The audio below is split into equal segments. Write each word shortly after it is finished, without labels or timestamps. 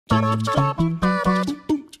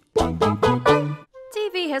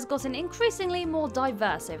TV has gotten increasingly more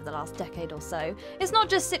diverse over the last decade or so. It's not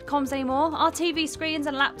just sitcoms anymore. Our TV screens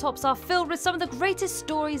and laptops are filled with some of the greatest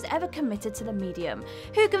stories ever committed to the medium.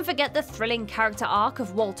 Who can forget the thrilling character arc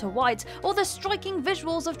of Walter White or the striking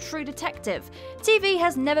visuals of True Detective? TV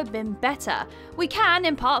has never been better. We can,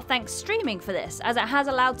 in part, thank streaming for this, as it has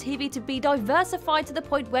allowed TV to be diversified to the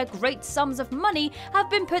point where great sums of money have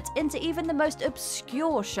been put into even the most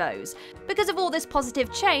obscure shows. Because of all this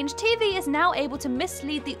positive change, TV is now able to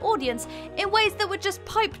mislead the audience in ways that were just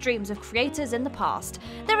pipe dreams of creators in the past.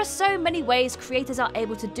 There are so many ways creators are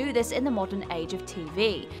able to do this in the modern age of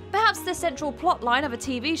TV. Perhaps the central plotline of a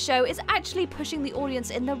TV show is actually pushing the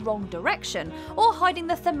audience in the wrong direction, or hiding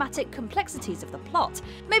the thematic complexities of the plot.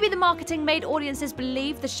 Maybe the marketing made audiences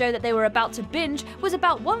believe the show that they were about to binge was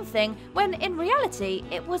about one thing, when in reality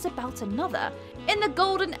it was about another. In the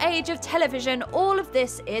golden age of television, all of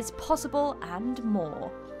this is possible and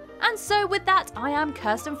more. And so with that, I am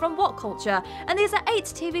Kirsten from What Culture, and these are 8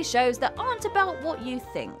 TV shows that aren't about what you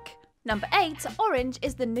think. Number 8, Orange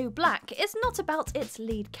is the New Black is not about its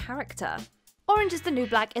lead character. Orange is the New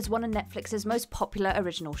Black is one of Netflix's most popular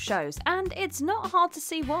original shows, and it's not hard to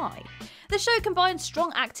see why. The show combines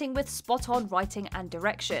strong acting with spot-on writing and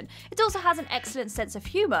direction. It also has an excellent sense of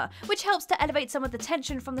humour, which helps to elevate some of the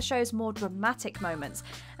tension from the show's more dramatic moments,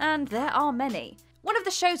 and there are many. One of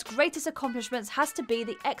the show's greatest accomplishments has to be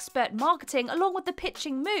the expert marketing along with the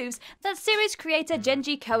pitching moves that series creator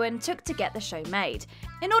Jenji Kohan took to get the show made.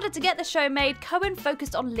 In order to get the show made, Kohan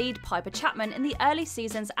focused on lead Piper Chapman in the early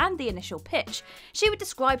seasons and the initial pitch. She would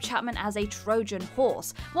describe Chapman as a Trojan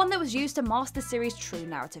horse, one that was used to mask the series' true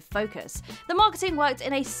narrative focus. The marketing worked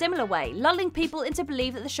in a similar way, lulling people into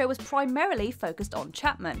belief that the show was primarily focused on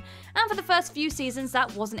Chapman. And for the first few seasons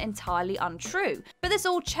that wasn't entirely untrue, but this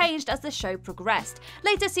all changed as the show progressed.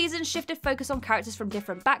 Later seasons shifted focus on characters from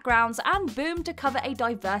different backgrounds and boomed to cover a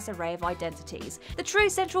diverse array of identities. The true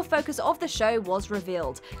central focus of the show was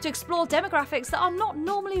revealed, to explore demographics that are not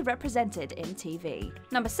normally represented in TV.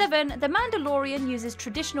 Number 7, The Mandalorian uses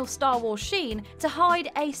traditional Star Wars sheen to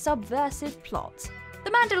hide a subversive plot. The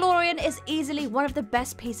Mandalorian is easily one of the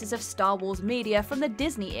best pieces of Star Wars media from the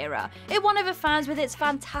Disney era. It won over fans with its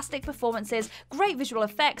fantastic performances, great visual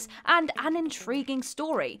effects, and an intriguing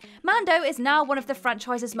story. Mando is now one of the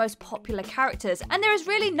franchise's most popular characters, and there is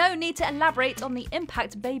really no need to elaborate on the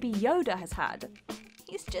impact Baby Yoda has had.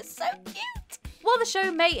 He's just so cute! While the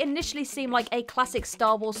show may initially seem like a classic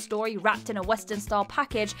Star Wars story wrapped in a Western-style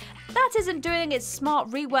package, that isn't doing its smart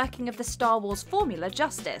reworking of the Star Wars formula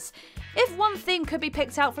justice. If one theme could be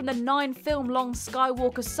picked out from the 9-film-long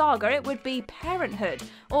Skywalker saga, it would be parenthood,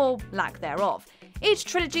 or lack thereof. Each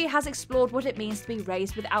trilogy has explored what it means to be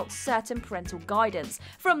raised without certain parental guidance,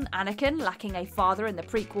 from Anakin lacking a father in the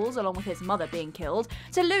prequels along with his mother being killed,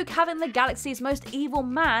 to Luke having the galaxy's most evil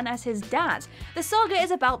man as his dad. The saga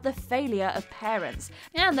is about the failure of parents,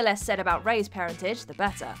 and the less said about Rey's parentage, the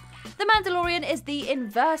better. The Mandalorian is the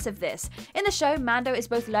inverse of this. In the show, Mando is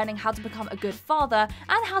both learning how to become a good father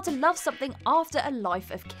and how to love something after a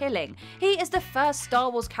life of killing. He is the first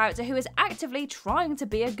Star Wars character who is actively trying to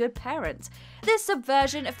be a good parent. This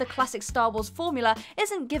subversion of the classic Star Wars formula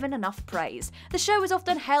isn't given enough praise. The show is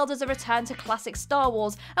often hailed as a return to classic Star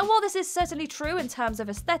Wars, and while this is certainly true in terms of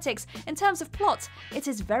aesthetics, in terms of plot, it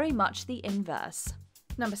is very much the inverse.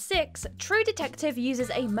 Number 6, True Detective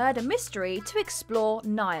uses a murder mystery to explore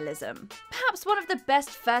nihilism. Perhaps one of the best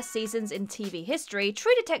first seasons in TV history,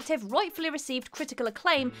 True Detective rightfully received critical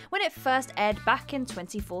acclaim when it first aired back in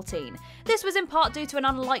 2014. This was in part due to an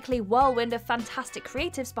unlikely whirlwind of fantastic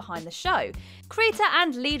creatives behind the show. Creator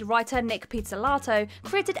and lead writer Nick Pizzolatto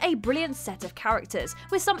created a brilliant set of characters,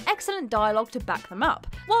 with some excellent dialogue to back them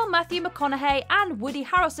up, while Matthew McConaughey and Woody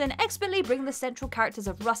Harrelson expertly bring the central characters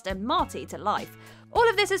of Rust and Marty to life. All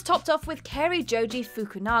of this is topped off with Cary Joji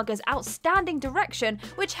Fukunaga's outstanding direction,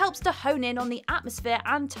 which helps to hone in on the atmosphere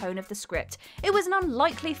and tone of the script. It was an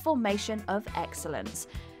unlikely formation of excellence.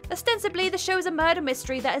 Ostensibly, the show is a murder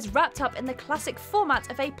mystery that is wrapped up in the classic format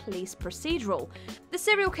of a police procedural. The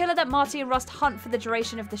serial killer that Marty and Rust hunt for the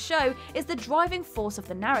duration of the show is the driving force of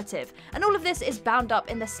the narrative, and all of this is bound up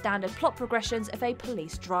in the standard plot progressions of a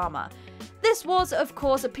police drama. This was, of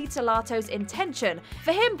course, Peter Lato's intention.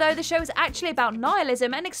 For him, though, the show is actually about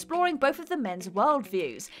nihilism and exploring both of the men's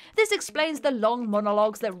worldviews. This explains the long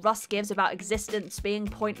monologues that Russ gives about existence being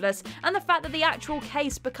pointless and the fact that the actual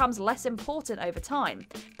case becomes less important over time.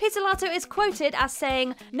 Peter Lato is quoted as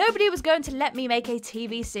saying, "Nobody was going to let me make a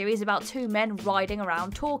TV series about two men riding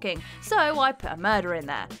around talking, so I put a murder in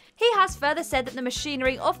there." He has further said that the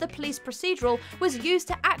machinery of the police procedural was used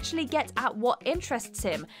to actually get at what interests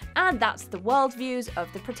him, and that's the worldviews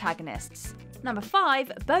of the protagonists. Number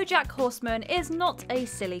 5, BoJack Horseman is not a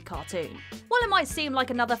silly cartoon. While it might seem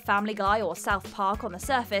like another Family Guy or South Park on the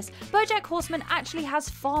surface, BoJack Horseman actually has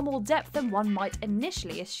far more depth than one might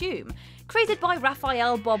initially assume. Created by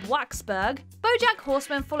Raphael Bob Waxberg, BoJack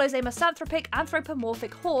Horseman follows a misanthropic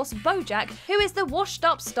anthropomorphic horse, BoJack, who is the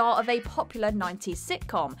washed-up star of a popular 90s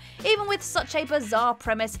sitcom. Even with such a bizarre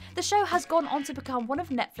premise, the show has gone on to become one of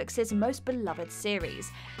Netflix's most beloved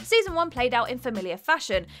series. Season 1 played out in familiar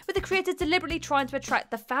fashion, with the creators deliberately trying to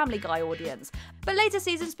attract the Family Guy audience, but later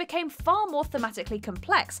seasons became far more thematically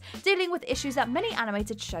complex, dealing with issues that many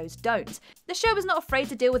animated shows don't. The show is not afraid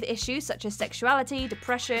to deal with issues such as sexuality,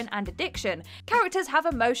 depression, and addiction. Characters have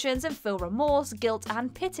emotions and feel remorse, guilt,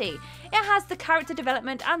 and pity. It has the character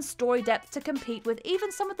development and story depth to compete with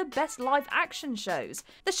even some of the best live-action shows.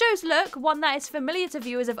 The show's look, one that is familiar to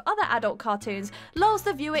viewers of other adult cartoons, lulls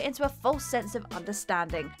the viewer into a false sense of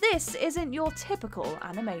understanding. This isn't your typical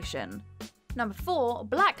animation. Number 4,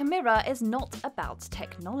 Black Mirror is not about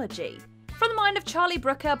technology. From the mind of Charlie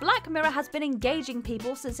Brooker, Black Mirror has been engaging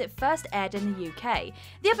people since it first aired in the UK.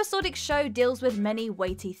 The episodic show deals with many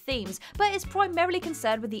weighty themes, but is primarily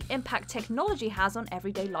concerned with the impact technology has on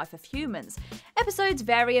everyday life of humans. Episodes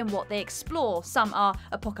vary in what they explore. Some are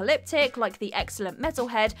apocalyptic, like The Excellent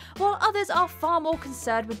Metalhead, while others are far more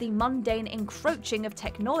concerned with the mundane encroaching of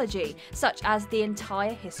technology, such as The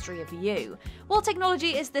Entire History of You. While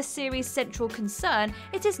technology is the series' central concern,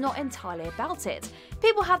 it is not entirely about it.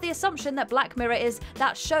 People have the assumption that Black Mirror is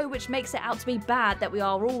that show which makes it out to be bad that we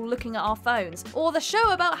are all looking at our phones, or the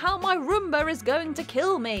show about how my Roomba is going to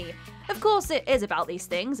kill me. Of course, it is about these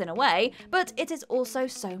things in a way, but it is also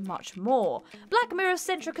so much more. Black Mirror's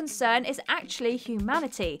central concern is actually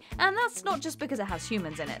humanity, and that's not just because it has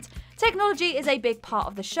humans in it. Technology is a big part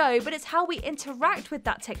of the show, but it's how we interact with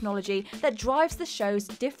that technology that drives the show's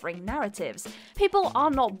differing narratives. People are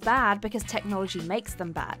not bad because technology makes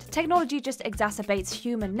them bad. Technology just exacerbates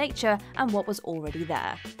human nature and what was already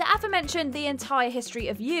there. The aforementioned The Entire History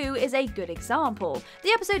of You is a good example.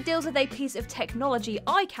 The episode deals with a piece of technology,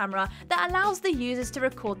 iCamera, that allows the users to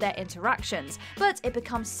record their interactions, but it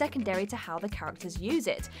becomes secondary to how the characters use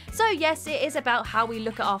it. So yes, it is about how we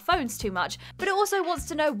look at our phones too much, but it also wants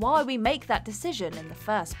to know why we make that decision in the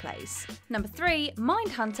first place. Number 3,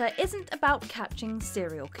 Mindhunter isn't about catching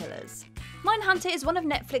serial killers. Mindhunter is one of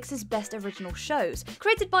Netflix's best original shows.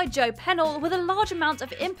 Created by Joe Pennell with a large amount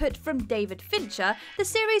of input from David Fincher, the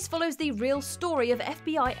series follows the real story of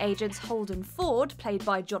FBI agents Holden Ford, played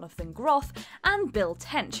by Jonathan Groff, and Bill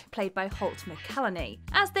Tench, played by Holt McCallany,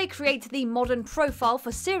 as they create the modern profile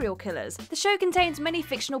for serial killers. The show contains many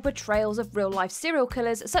fictional portrayals of real-life serial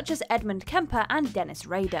killers such as Edmund Kemper and Dennis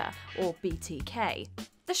Rader, or BTK.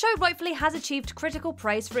 The show rightfully has achieved critical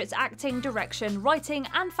praise for its acting, direction, writing,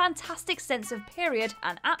 and fantastic sense of period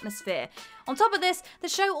and atmosphere. On top of this, the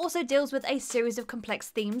show also deals with a series of complex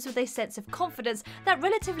themes with a sense of confidence that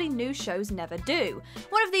relatively new shows never do.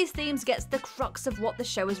 One of these themes gets the crux of what the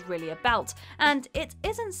show is really about, and it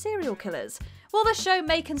isn't serial killers. While the show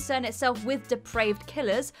may concern itself with depraved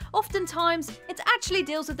killers, oftentimes it actually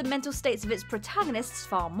deals with the mental states of its protagonists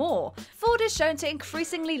far more. Ford is shown to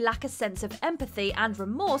increasingly lack a sense of empathy and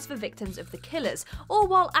remorse for victims of the killers, all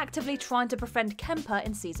while actively trying to befriend Kemper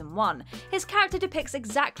in season 1. His character depicts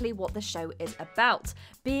exactly what the show is about,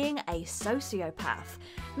 being a sociopath.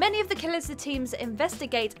 Many of the killers the teams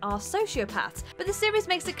investigate are sociopaths, but the series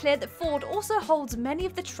makes it clear that Ford also holds many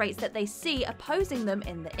of the traits that they see opposing them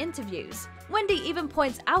in the interviews. Wendy even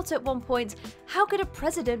points out at one point, how could a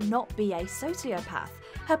president not be a sociopath?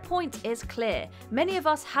 Her point is clear. Many of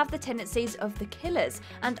us have the tendencies of the killers,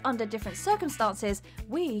 and under different circumstances,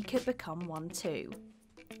 we could become one too.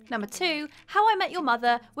 Number 2, How I Met Your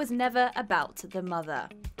Mother was never about the mother.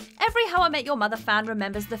 Every How I Met Your Mother fan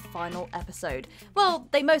remembers the final episode. Well,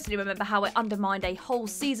 they mostly remember how it undermined a whole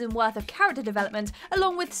season worth of character development,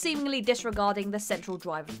 along with seemingly disregarding the central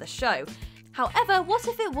drive of the show. However, what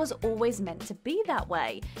if it was always meant to be that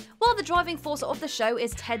way? While the driving force of the show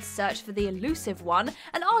is Ted's search for the elusive one,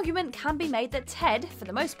 an argument can be made that Ted, for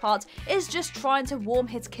the most part, is just trying to warm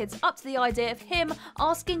his kids up to the idea of him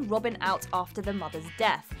asking Robin out after the mother's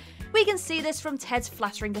death. We can see this from Ted's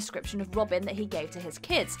flattering description of Robin that he gave to his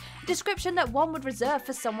kids, a description that one would reserve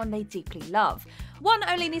for someone they deeply love. One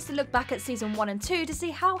only needs to look back at season 1 and 2 to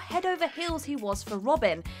see how head over heels he was for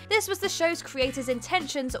Robin. This was the show's creators'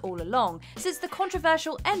 intentions all along, since the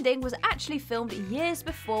controversial ending was actually filmed years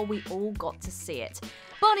before we all got to see it.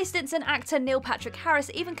 Barney Stinson actor Neil Patrick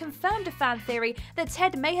Harris even confirmed a fan theory that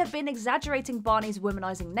Ted may have been exaggerating Barney's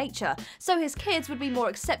womanizing nature, so his kids would be more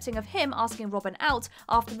accepting of him asking Robin out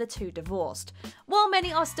after the two divorced. While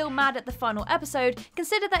many are still mad at the final episode,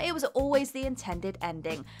 consider that it was always the intended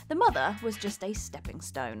ending. The mother was just a stepping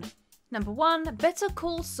stone. Number 1. Better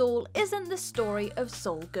Call Saul isn't the story of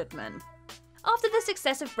Saul Goodman. After the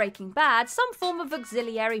success of Breaking Bad, some form of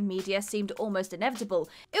auxiliary media seemed almost inevitable.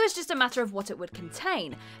 It was just a matter of what it would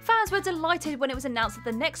contain. Fans were delighted when it was announced that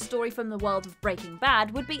the next story from the world of Breaking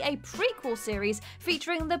Bad would be a prequel series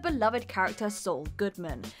featuring the beloved character Saul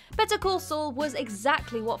Goodman. Better Call Saul was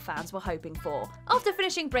exactly what fans were hoping for. After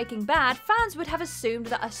finishing Breaking Bad, fans would have assumed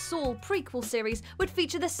that a Saul prequel series would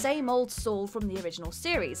feature the same old Saul from the original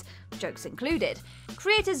series, jokes included.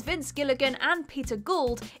 Creators Vince Gilligan and Peter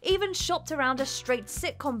Gould even shopped around a straight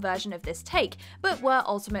sitcom version of this take, but were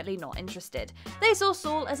ultimately not interested. They saw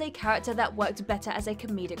Saul as a character that worked better as a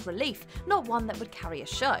comedic relief, not one that would carry a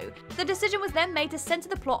show. The decision was then made to center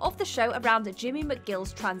the plot of the show around Jimmy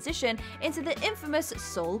McGill's transition into the infamous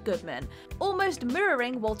Saul Goodman, almost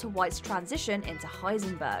mirroring Walter White's transition into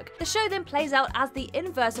Heisenberg. The show then plays out as the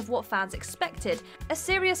inverse of what fans expected, a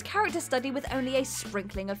serious character study with only a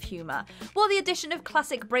sprinkling of humor. While the addition of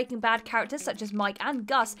classic Breaking Bad characters such as Mike and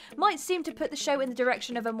Gus might seem to put the show in the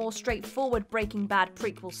direction of a more straightforward Breaking Bad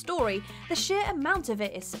prequel story, the sheer amount of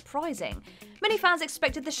it is surprising. Many fans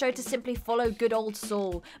expected the show to simply follow good old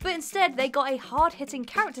Saul, but instead they got a hard-hitting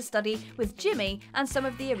character study with Jimmy and some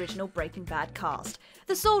of the original Breaking Bad cast.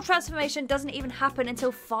 The Saul transformation doesn't even happen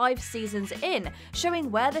until 5 seasons in,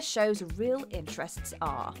 showing where the show's real interests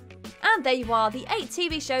are. And there you are, the 8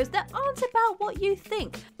 TV shows that aren't about what you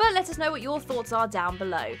think. But let us know what your thoughts are down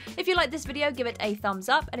below. If you like this video, give it a thumbs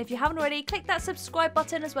up, and if you haven't already, click that subscribe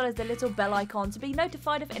button as well as the little bell icon to be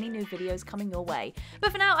notified of any new videos coming your way.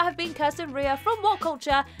 But for now, I have been Kirsten Ria from What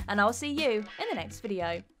Culture, and I'll see you in the next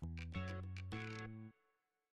video.